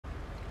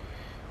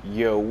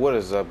Yo, what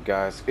is up,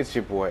 guys? It's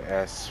your boy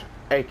S,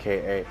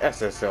 aka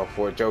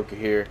SSL4 Joker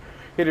here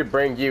to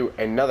bring you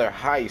another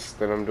heist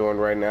that I'm doing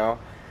right now.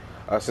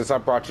 Since I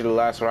brought you the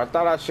last one, I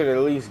thought I should at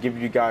least give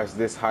you guys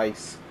this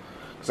heist,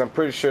 because I'm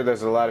pretty sure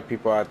there's a lot of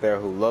people out there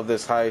who love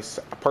this heist.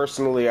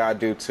 Personally, I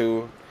do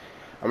too.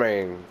 I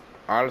mean,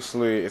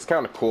 honestly, it's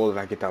kind of cool that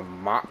I get to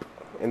mop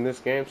in this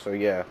game, so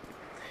yeah.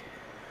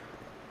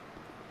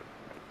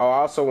 I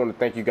also want to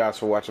thank you guys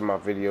for watching my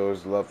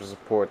videos, love the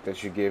support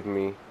that you give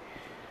me,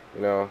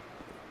 you know.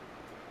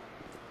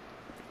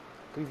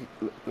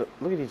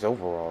 Look at these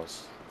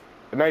overalls.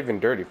 They're not even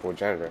dirty for a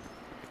janitor.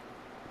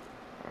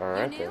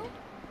 Alright then.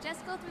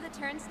 Just go through the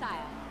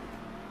turnstile.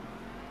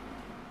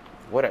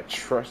 What a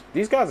trust.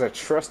 These guys are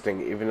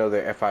trusting even though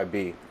they're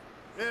FIB.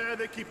 Yeah,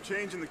 they keep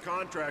changing the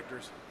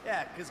contractors.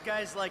 Yeah, because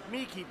guys like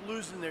me keep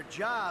losing their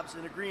jobs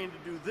and agreeing to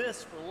do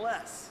this for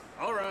less.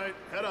 All right,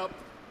 head up.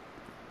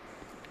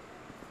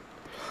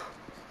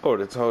 Oh,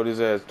 they told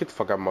his ass, get the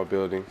fuck out of my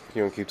building.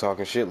 You don't keep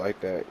talking shit like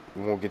that.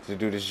 You won't get to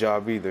do this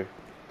job either.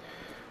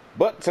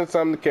 But since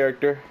I'm the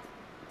character,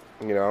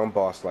 you know, I'm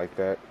boss like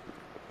that.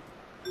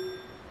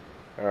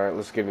 Alright,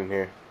 let's get in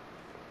here.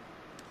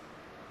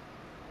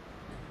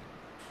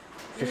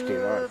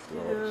 59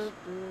 floors.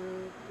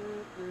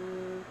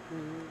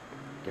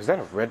 Is that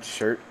a red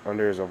shirt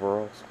under his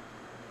overalls?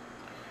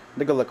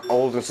 Nigga look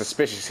old and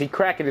suspicious. He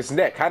cracking his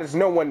neck. How does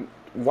no one...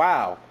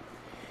 Wow.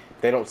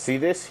 They don't see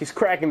this? He's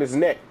cracking his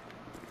neck.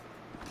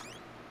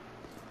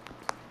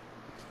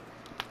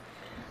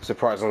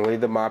 Surprisingly,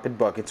 the mop and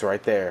bucket's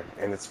right there,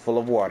 and it's full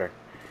of water.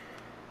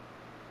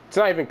 It's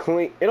not even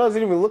clean. It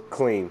doesn't even look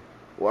clean.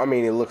 Well, I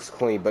mean, it looks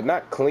clean, but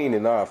not clean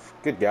enough.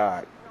 Good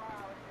God.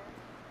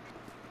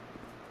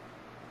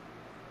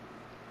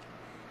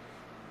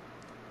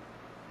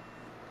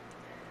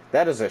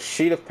 That is a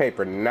sheet of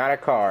paper, not a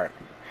card.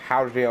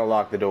 How did he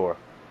unlock the door?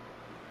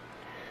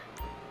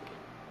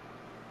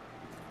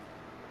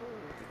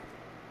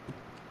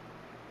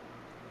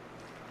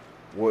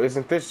 Well,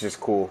 isn't this just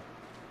cool?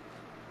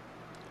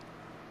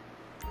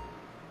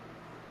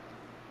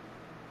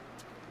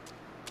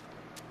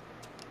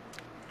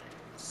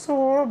 It's a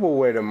horrible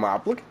way to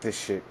mop. Look at this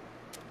shit.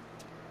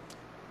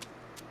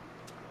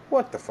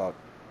 What the fuck?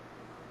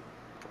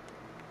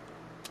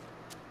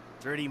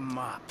 Dirty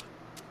mop.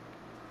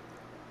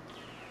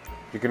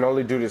 You can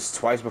only do this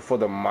twice before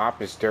the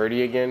mop is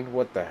dirty again?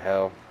 What the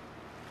hell?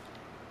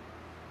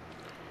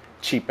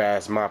 Cheap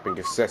ass mopping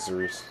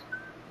accessories.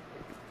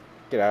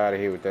 Get out of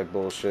here with that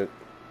bullshit.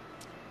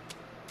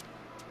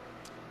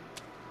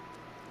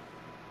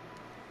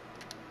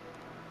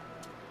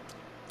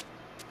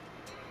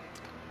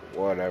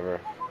 Whatever.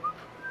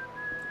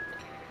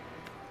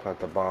 Plant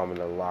the bomb in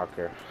the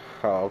locker.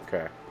 Oh,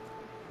 okay.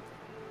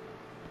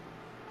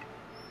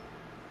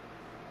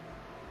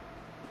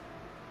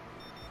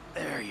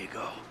 There you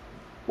go.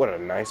 What a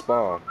nice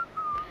bomb.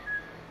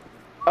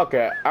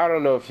 Okay, I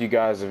don't know if you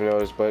guys have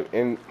noticed, but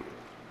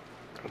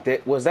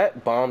was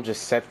that bomb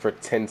just set for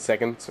 10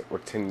 seconds or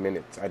 10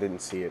 minutes? I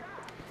didn't see it.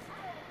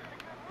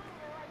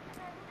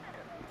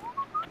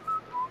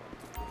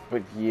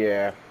 But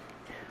yeah,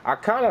 I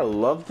kind of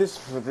love this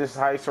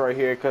heist right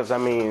here, because I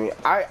mean,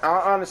 I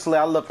honestly,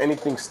 I love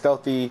anything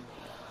stealthy.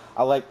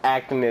 I like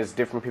acting as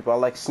different people. I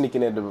like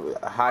sneaking into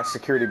high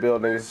security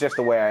buildings. It's just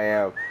the way I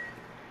am.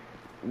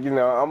 You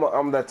know,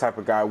 I'm that type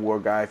of guy, war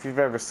guy. If you've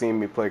ever seen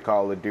me play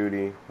Call of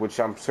Duty,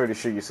 which I'm pretty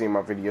sure you've seen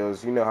my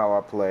videos, you know how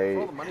I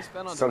play.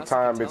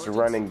 Sometimes it's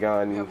run and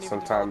gun,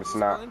 sometimes it's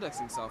not.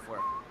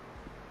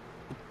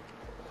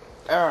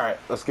 Alright,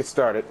 let's get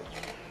started.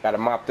 Gotta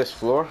mop this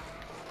floor.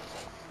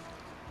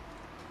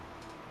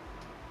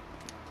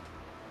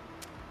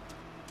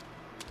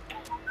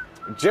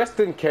 Just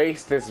in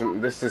case this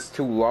is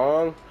too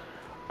long,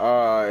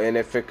 and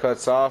if it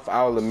cuts off,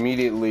 I'll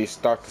immediately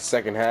start the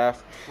second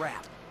half.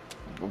 Crap.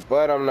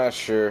 But I'm not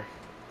sure.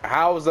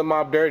 How is the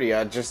mop dirty?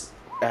 Just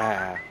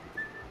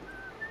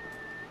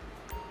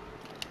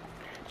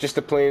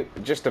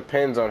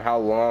depends on how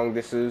long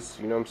this is.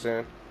 You know what I'm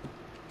saying?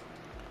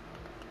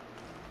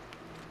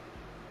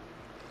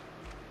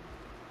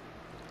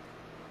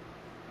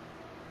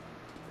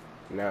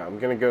 Now I'm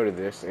gonna go to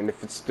this, and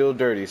if it's still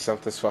dirty,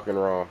 something's fucking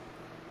wrong.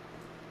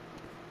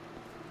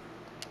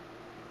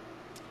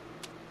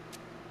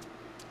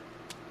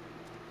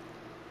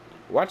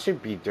 Watch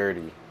it be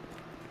dirty.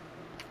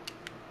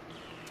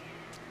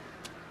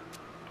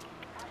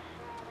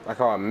 Like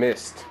how I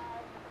missed.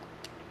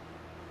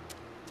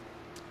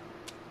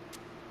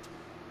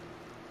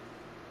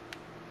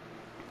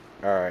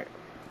 Alright.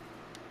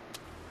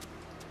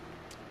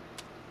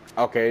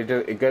 Okay,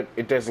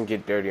 it doesn't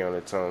get dirty on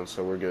its own,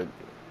 so we're good.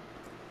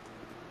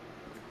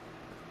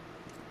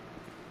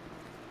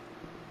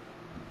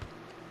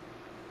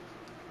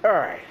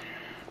 Alright.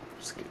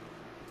 Let's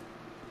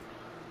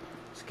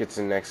get to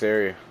the next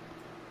area.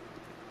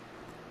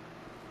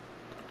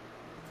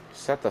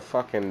 Is that the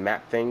fucking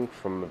map thing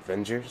from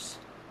Avengers?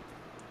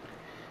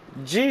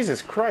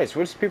 Jesus Christ,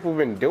 what's people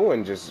been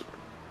doing? Just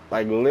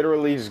like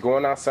literally just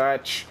going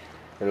outside,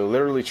 They're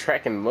literally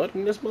tracking mud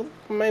in this mother.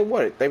 Man,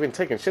 what? They've been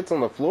taking shits on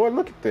the floor.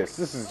 Look at this.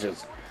 This is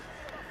just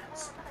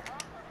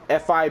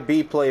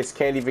FIB place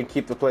can't even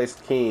keep the place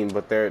clean,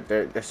 but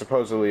they're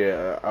supposedly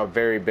a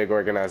very big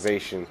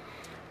organization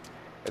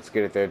that's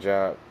good at their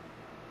job.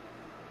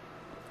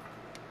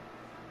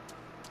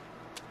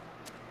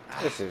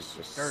 This is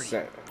just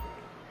sad.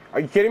 Are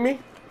you kidding me?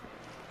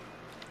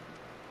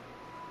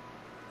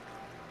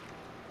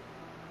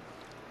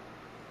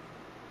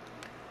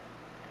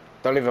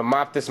 Don't even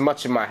mop this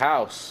much in my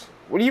house.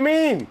 What do you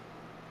mean?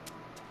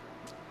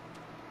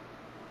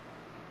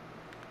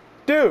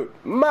 Dude,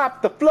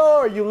 mop the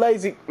floor, you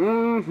lazy.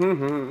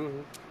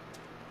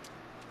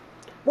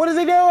 What is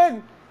he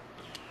doing?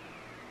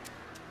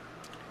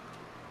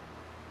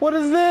 What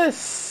is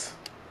this?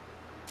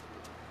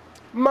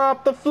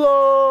 Mop the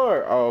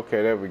floor. Oh,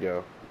 okay, there we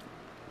go.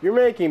 You're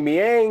making me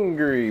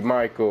angry,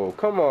 Michael.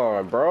 Come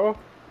on, bro.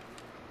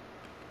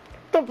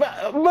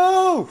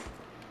 Move!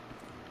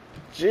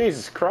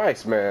 Jesus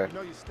Christ, man. You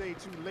know you stayed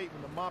too late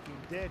when the mopping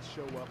dead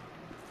show up.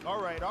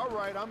 All right,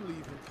 I'm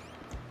leaving.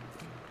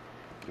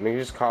 You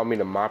just call me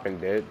the mopping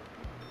dead.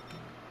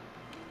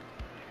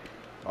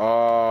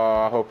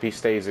 Oh, I hope he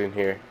stays in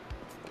here.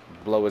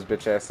 Blow his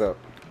bitch ass up.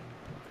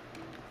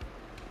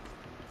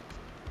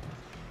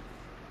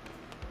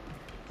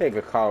 They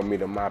could call me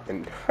the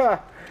mopping.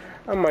 Ha!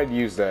 I might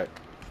use that.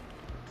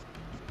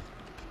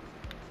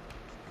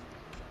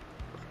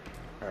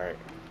 Alright,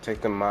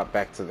 take the mop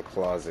back to the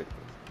closet.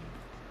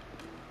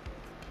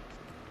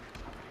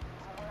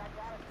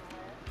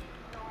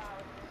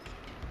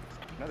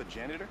 Another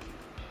janitor?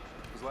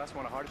 Was the last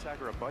one a heart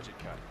attack or a budget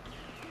cut?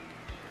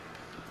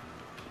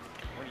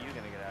 When are you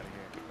gonna get out of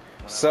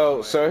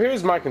here? So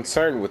here's my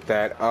concern with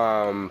that.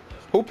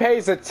 Who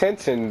pays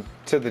attention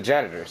to the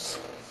janitors?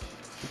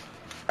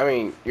 I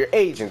mean, you're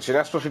agents. You're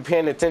not supposed to be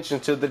paying attention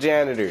to the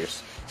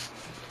janitors.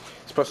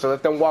 You're supposed to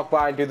let them walk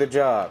by and do the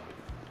job.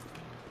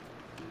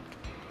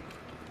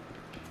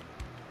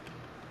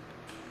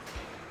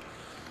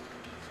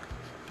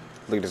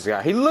 Look at this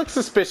guy. He looks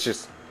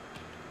suspicious.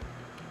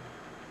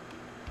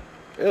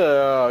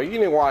 Oh, you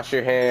need to wash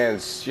your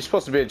hands. You're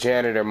supposed to be a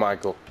janitor,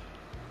 Michael.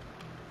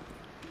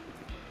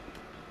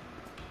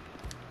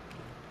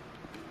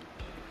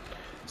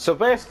 So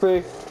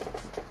basically,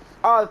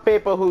 all the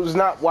people who's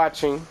not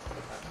watching,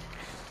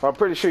 I'm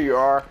pretty sure you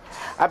are,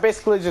 I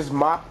basically just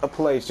mopped a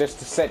place just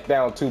to set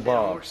down 2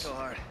 bombs. Work so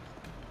hard.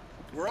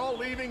 We're all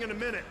leaving in a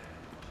minute.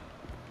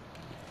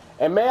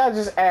 And may I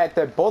just add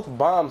that both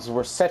bombs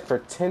were set for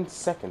 10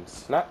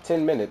 seconds, not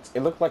 10 minutes. It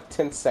looked like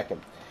 10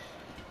 seconds.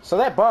 So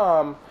that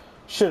bomb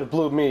should have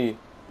blew me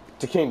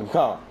to Kingdom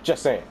Come.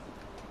 Just saying.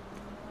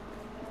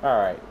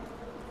 Alright.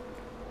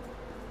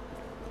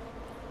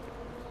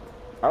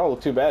 I don't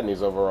look too bad in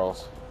these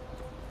overalls.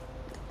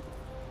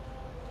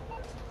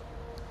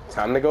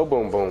 Time to go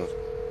boom boom.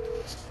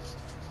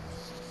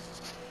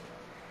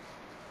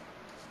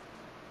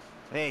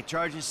 Hey,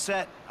 charge is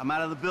set. I'm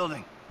out of the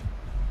building.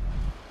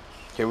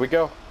 Here we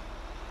go.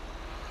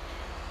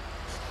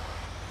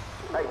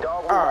 Hey,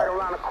 dog, we're right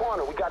around the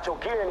corner. We got your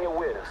gear in here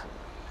with us.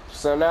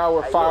 So now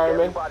we're Hey, firemen.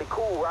 look, everybody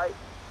cool, right?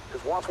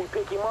 Because once we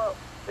pick him up,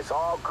 it's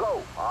all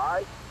go, all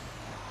right?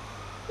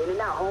 In and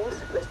out, Holmes.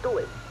 Let's do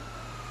it.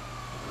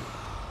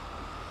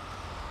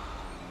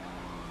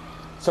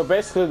 So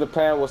basically the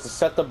plan was to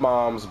set the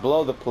bombs,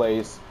 blow the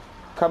place,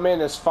 come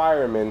in as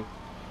firemen,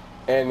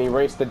 and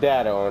erase the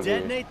data on here.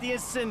 Detonate the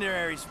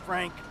incendiaries,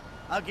 Frank.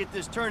 I'll get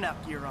this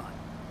turnout gear on.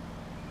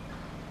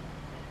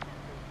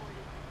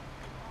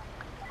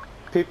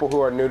 People who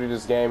are new to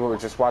this game, who are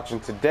just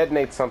watching, to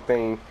detonate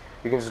something,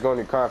 you can just go in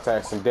your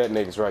contacts and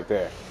detonate it right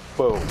there.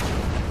 Boom.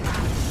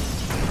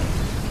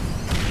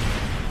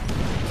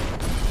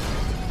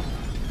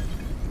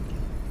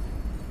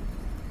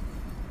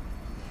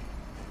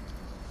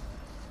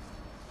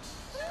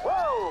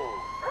 Whoa!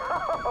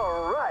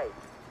 All right.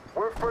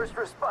 We're first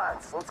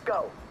response. Let's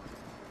go.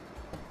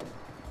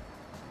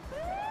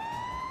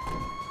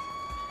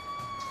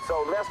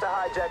 So Lester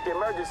hijacked the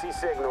emergency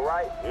signal,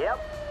 right? Yep.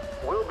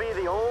 We'll be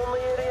the only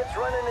idiots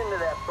running into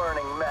that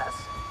burning mess.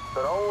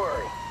 So don't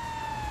worry.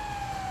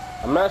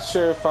 I'm not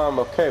sure if I'm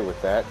okay with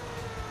that.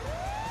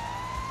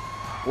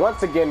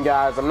 Once again,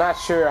 guys, I'm not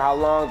sure how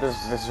long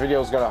this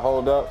video is gonna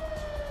hold up,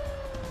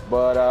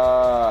 but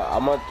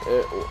I'm gonna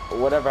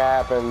whatever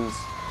happens,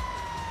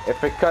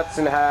 if it cuts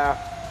in half,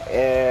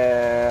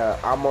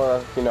 I'm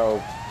gonna, you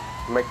know,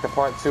 make the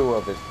part 2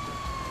 of it.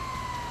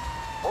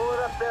 Pull it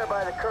up there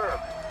by the curb.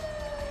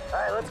 All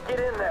right, let's get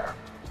in there.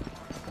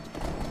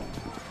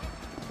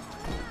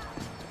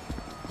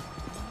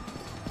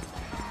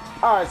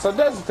 Alright, so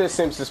doesn't this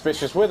seem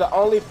suspicious? We're the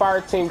only fire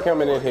team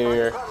coming in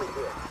here.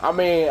 I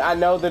mean, I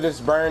know that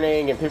it's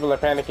burning and people are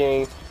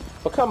panicking,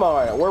 but come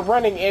on, we're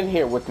running in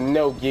here with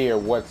no gear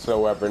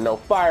whatsoever. No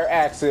fire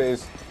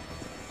axes,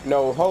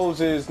 no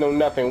hoses, no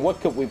nothing. What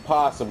could we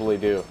possibly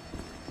do?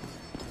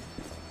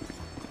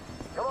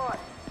 Come on,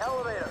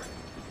 elevator.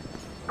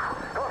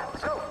 Come on,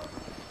 let's go.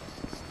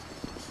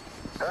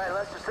 All right,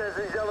 Lester says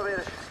these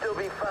elevators should still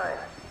be fine.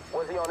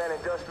 Was busy on that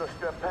industrial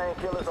strip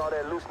painkillers or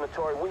that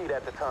hallucinatory weed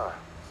at the time?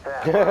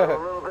 Yeah, a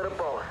little bit of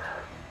both.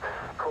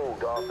 Cool,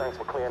 dog. Thanks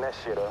for clearing that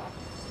shit up.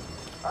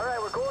 All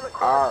right, we're going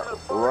across.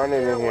 Alright,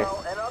 running in here.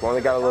 We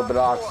only got a little bit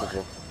of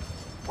oxygen.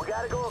 We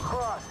gotta go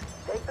across.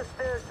 Take the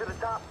stairs to the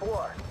top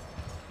floor.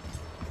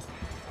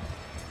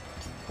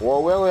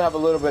 Well, we only have a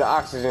little bit of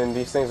oxygen.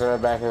 These things are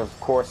in the back, of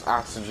course,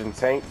 oxygen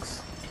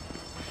tanks.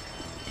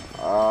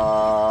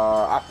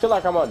 I feel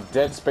like I'm on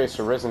Dead Space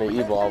or Resident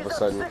Evil all of a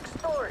sudden. 6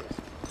 stories.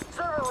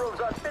 Server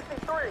rooms on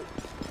 53.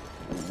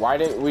 Why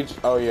didn't we?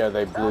 Oh yeah,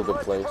 they blew the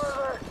place.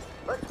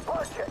 Let's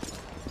push it.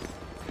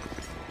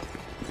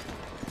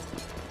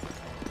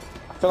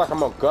 I feel like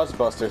I'm on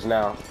Ghostbusters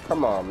now.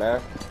 Come on, man.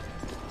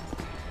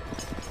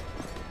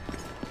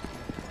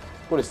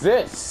 What is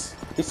this?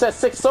 He said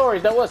 6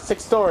 stories. That was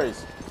 6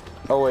 stories.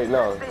 Oh wait,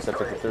 no, it said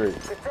 53.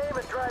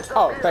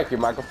 Oh, thank you,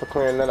 Michael, for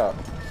clearing that up.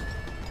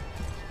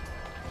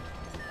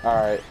 All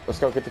right, let's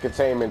go get the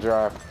containment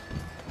drive.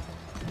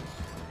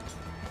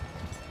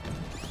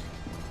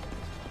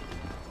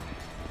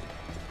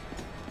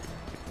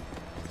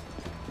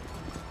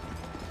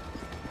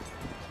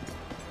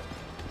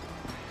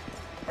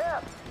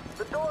 Yeah,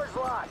 the door's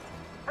locked.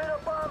 Fit a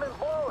bomb and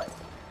blow it.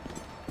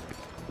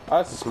 Oh,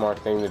 that's a smart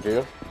thing to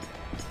do.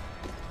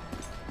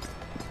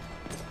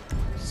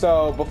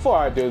 So, before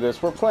I do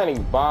this, we're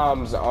planting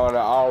bombs on an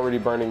already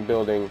burning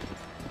building.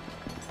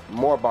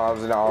 More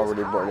bombs in an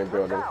already burning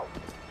building.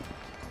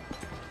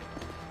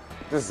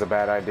 This is a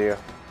bad idea.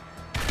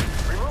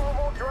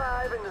 Removable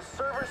drive in the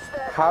server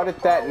stack. How did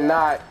that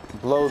not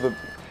blow the...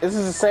 This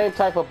is the same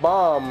type of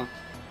bomb.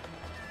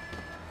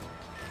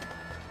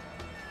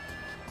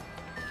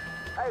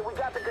 Hey, we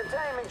got the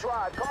containment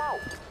drive. Come on.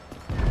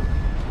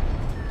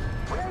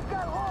 We ain't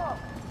got long.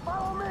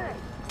 Follow me.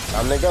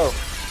 Time to go.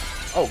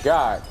 Oh,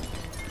 God.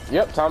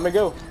 Yep, time to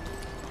go.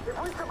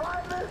 If we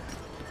survive this,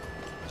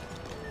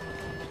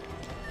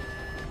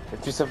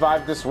 If you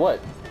survive this, what?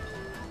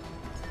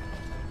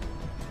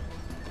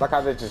 Like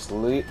how they just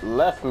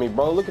left me,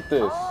 bro. Look at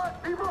this.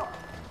 people.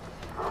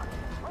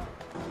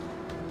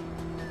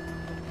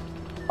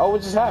 Oh,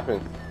 what just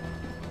happened?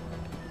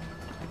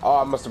 Oh,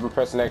 I must have been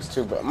pressing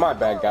X2, but my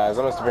bad, guys.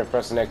 I must have been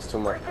pressing X too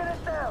much. Breaking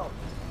it down.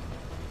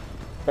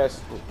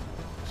 Best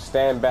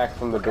stand back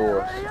from the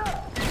doors. Ready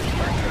up.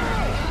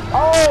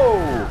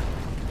 Oh!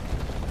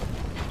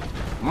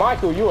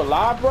 Michael, you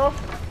alive, bro?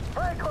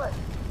 Franklin,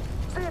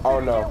 see if Oh,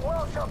 you no. can get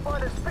Welch up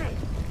on his feet.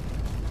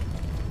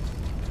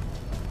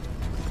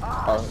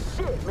 Ah,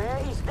 shit,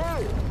 man, he's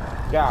dead.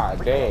 God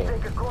We can't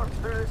damn. take a corpse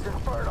through this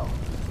inferno.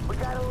 We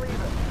gotta leave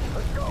it.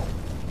 Let's go.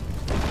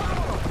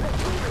 Follow him.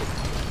 Let's leave it.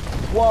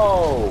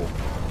 Whoa!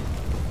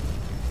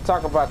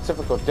 Talk about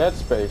typical Dead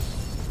Space.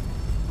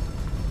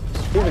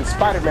 Even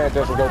Spider-Man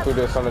doesn't go through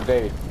this on a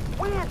day.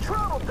 We in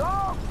trouble,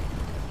 dog.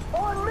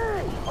 On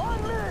me.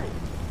 On me.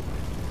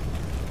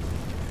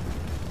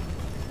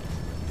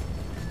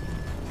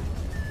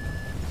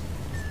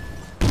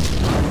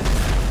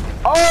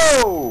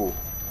 Oh!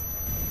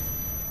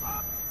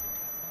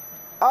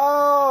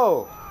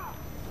 Oh!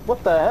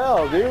 What the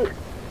hell, dude?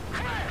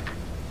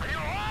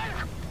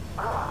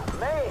 Ah,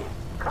 man,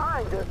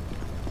 kinda.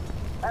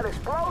 That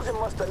explosion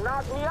must have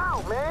knocked me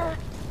out, man.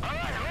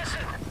 Alright,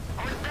 listen.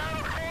 I'm down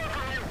the floor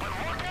from you, but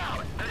look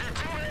out. There's a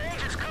team of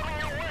agents coming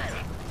your way.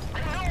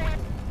 They know we...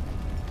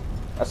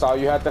 That's all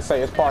you had to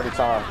say. It's party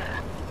time.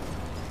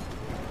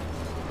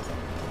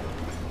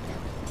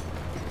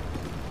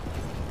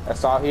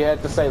 That's all he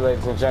had to say,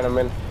 ladies and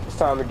gentlemen. It's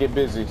time to get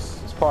busy.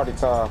 It's party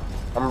time.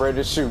 I'm ready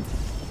to shoot.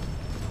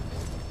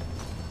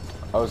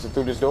 Oh, is it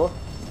through this door?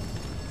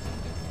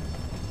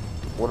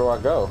 Where do I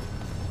go?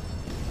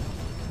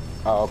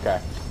 Oh,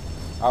 okay.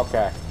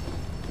 Okay.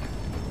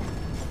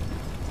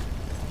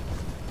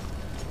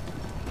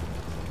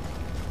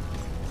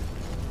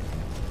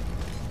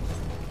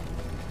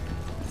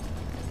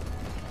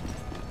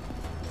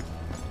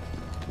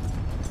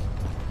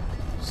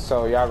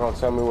 So y'all gonna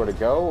tell me where to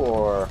go,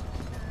 or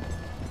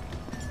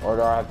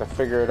do I have to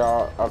figure it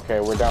out? Okay,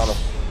 we're down to...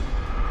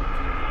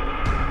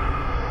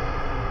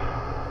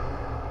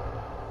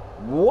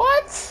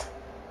 What?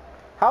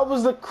 How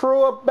was the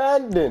crew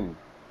abandoned?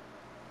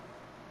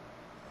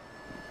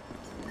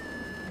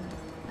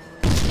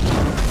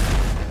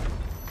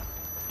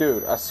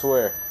 Dude, I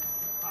swear.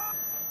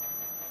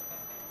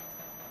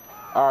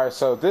 Alright,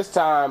 so this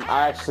time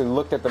I actually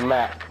looked at the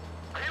map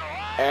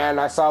and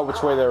I saw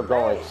which way they were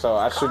going, so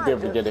I should be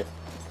able to get it.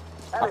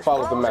 That I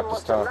followed the map this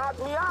explosion time. must have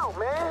knocked me out,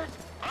 man.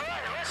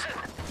 Alright, listen.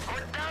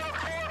 I'm down the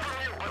floor from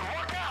you, but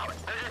look out.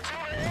 There's a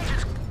team of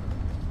agents coming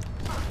your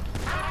way.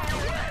 They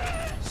know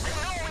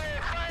we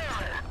ain't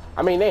firing.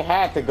 I mean, they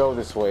had to go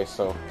this way,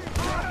 so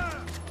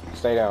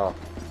stay down.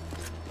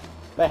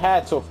 They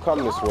had to have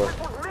come this way. This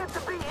was meant to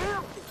be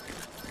empty.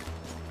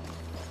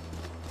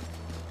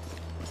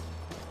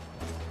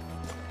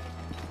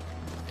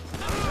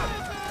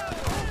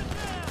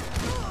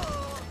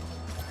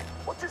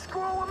 What you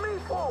screwing with me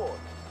for?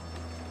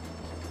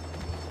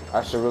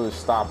 I should really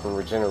stop and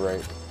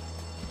regenerate.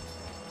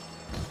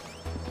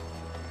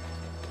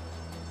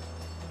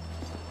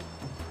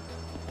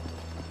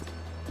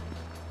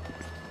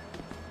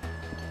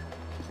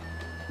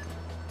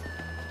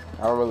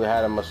 I don't really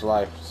have that much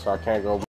life, so I can't go